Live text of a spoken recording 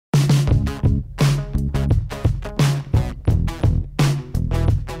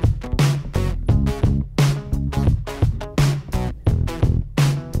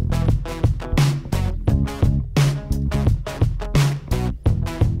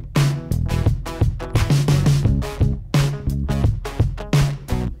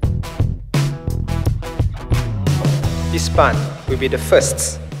This plant will be the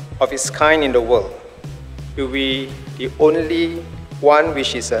first of its kind in the world. It will be the only one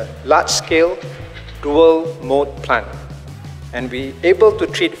which is a large-scale, dual-mode plant and be able to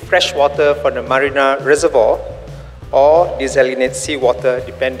treat fresh water from the Marina reservoir or desalinate seawater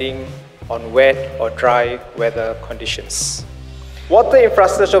depending on wet or dry weather conditions. Water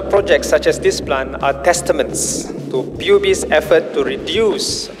infrastructure projects such as this plant are testaments to PUB's effort to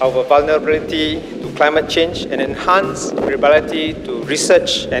reduce our vulnerability to climate change and enhance reliability to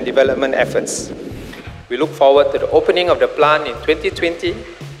research and development efforts. We look forward to the opening of the plant in 2020,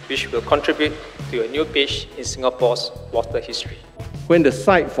 which will contribute to a new page in Singapore's water history. When the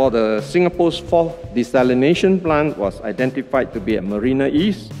site for the Singapore's fourth desalination plant was identified to be at Marina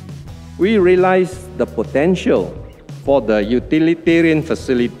East, we realized the potential for the utilitarian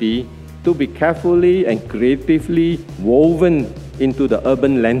facility to be carefully and creatively woven into the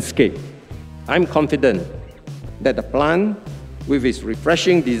urban landscape. I'm confident that the plant, with its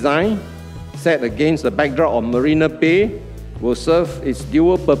refreshing design, set against the backdrop of Marina Bay, will serve its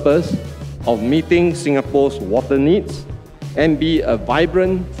dual purpose of meeting Singapore's water needs and be a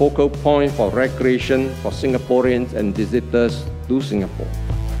vibrant focal point for recreation for Singaporeans and visitors to Singapore.